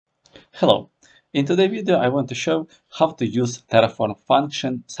Hello. In today's video, I want to show how to use Terraform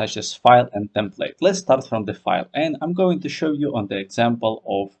function such as file and template. Let's start from the file, and I'm going to show you on the example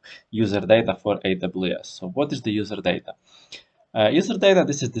of user data for AWS. So what is the user data? User data,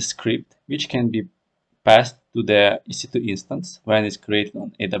 this is the script which can be passed to the EC2 instance when it's created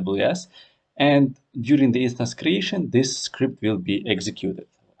on AWS. And during the instance creation, this script will be executed.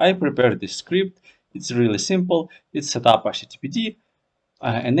 I prepared this script. It's really simple. It's set up HTTPD.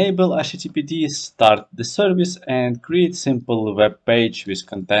 Enable HTTPD, start the service, and create simple web page with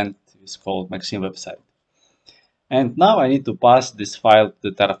content is called Maxim website. And now I need to pass this file to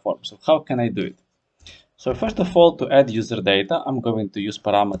Terraform. So how can I do it? So first of all, to add user data, I'm going to use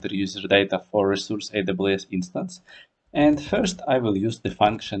parameter user data for resource AWS instance. And first I will use the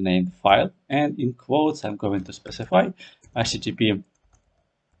function named file, and in quotes I'm going to specify http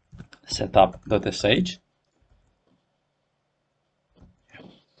setup.sh.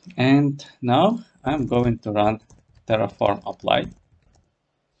 And now I'm going to run Terraform apply.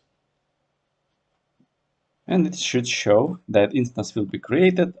 And it should show that instance will be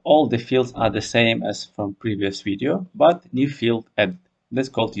created. All the fields are the same as from previous video, but new field added. That's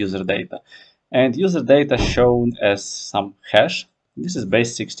called user data. And user data shown as some hash. This is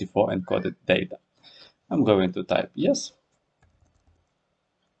base 64 encoded data. I'm going to type yes.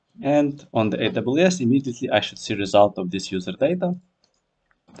 And on the AWS, immediately I should see result of this user data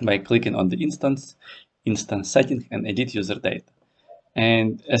by clicking on the instance setting, and edit user data.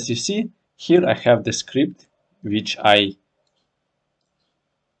 And as you see, here I have the script which I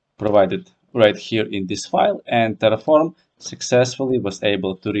provided right here in this file, and Terraform successfully was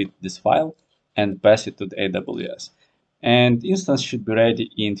able to read this file and pass it to the AWS. And instance should be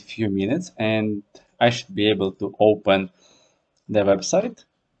ready in few minutes, and I should be able to open the website.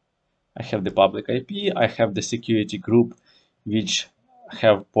 I have the public IP, I have the security group which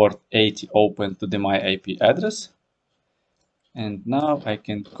have port 80 open to the my IP address. And now I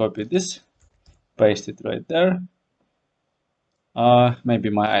can copy this, paste it right there. Maybe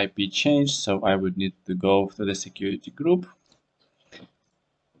my IP changed, so I would need to go to the security group.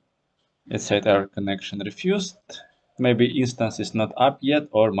 It said error connection refused. Maybe instance is not up yet,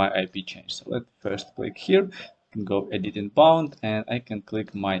 or my IP changed. So let's first click here, go edit inbound, and I can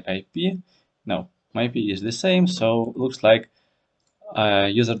click my IP. No, my IP is the same, so looks like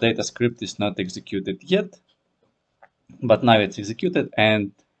user data script is not executed yet, but now it's executed,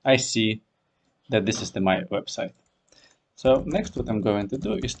 and I see that this is my website. So next, what I'm going to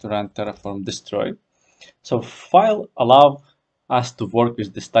do is to run Terraform destroy. So file allow us to work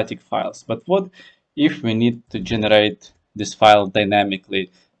with the static files, but what if we need to generate this file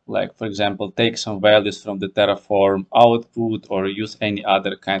dynamically, like for example, take some values from the Terraform output or use any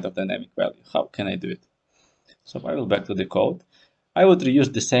other kind of dynamic value? How can I do it? So I will back to the code. I would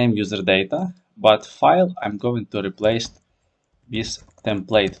reuse the same user data, but file I'm going to replace with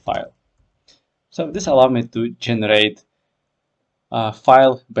template file. So this allows me to generate a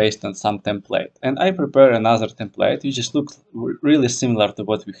file based on some template. And I prepare another template which just looks really similar to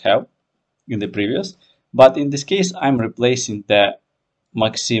what we have in the previous. But in this case, I'm replacing the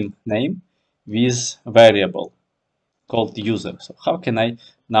Maxim name with a variable called user. So how can I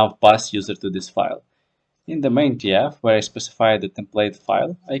now pass user to this file? In the main TF, where I specify the template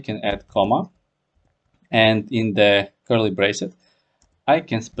file, I can add comma. And in the curly bracket, I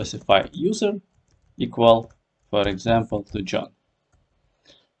can specify user equal, for example, to John.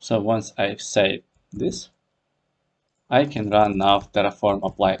 So once I've saved this, I can run now Terraform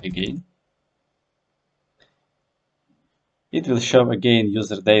apply again. It will show again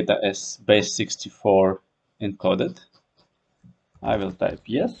user data as base 64 encoded. I will type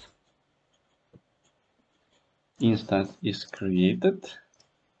yes. Instance is created.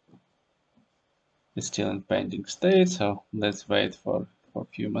 It's still in pending state, so let's wait for a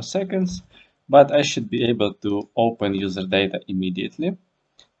few more seconds. But I should be able to open user data immediately.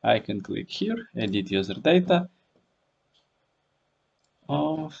 I can click here, edit user data.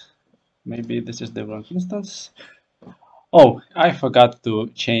 Oh, maybe this is the wrong instance. Oh, I forgot to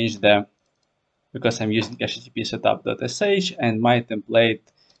change the, because I'm using http setup.sh and my template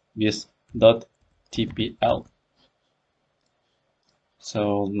is .tpl.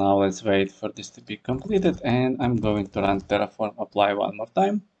 So now let's wait for this to be completed, and I'm going to run Terraform apply one more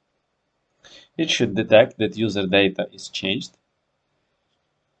time. It should detect that user data is changed.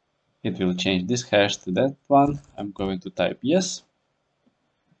 It will change this hash to that one. I'm going to type yes.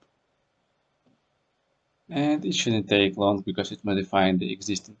 And it shouldn't take long because it's modifying the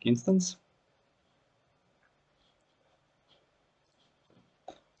existing instance.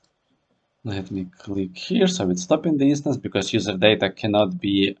 Let me click here, so it's stopping the instance because user data cannot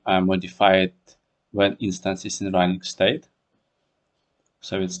be modified when instance is in running state.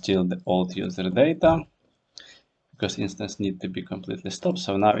 So it's still the old user data because instance need to be completely stopped.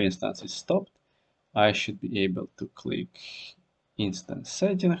 So now instance is stopped. I should be able to click instance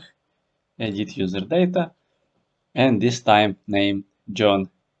setting, edit user data, and this time name John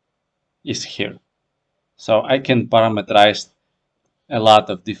is here. So I can parameterize a lot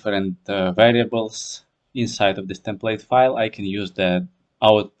of different variables inside of this template file. I can use the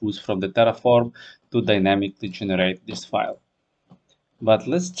outputs from the Terraform to dynamically generate this file. But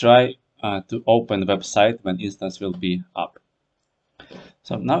let's try to open website when instance will be up.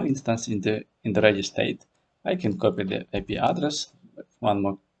 So now instance in the ready state. I can copy the IP address. One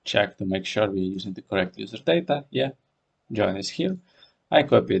more check to make sure we're using the correct user data. Yeah, John is here. I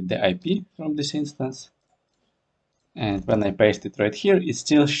copied the IP from this instance. And when I paste it right here, it's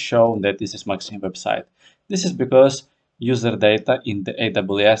still shown that this is Maxim website. This is because user data in the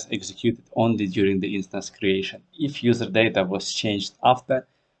AWS executed only during the instance creation. If user data was changed after,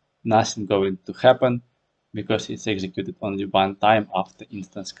 nothing going to happen because it's executed only one time after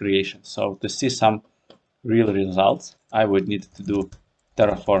instance creation. So to see some real results, I would need to do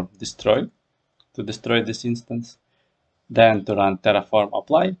Terraform destroy to destroy this instance, then to run Terraform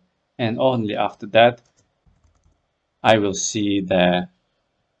apply, and only after that I will see the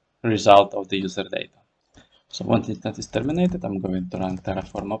result of the user data. So once instance is terminated, I'm going to run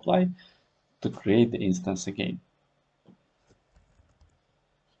Terraform apply to create the instance again.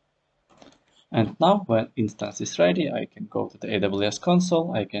 And now when instance is ready, I can go to the AWS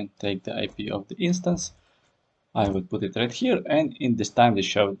console. I can take the IP of the instance. I would put it right here, and in this time they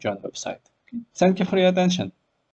show John website. Okay. Thank you for your attention.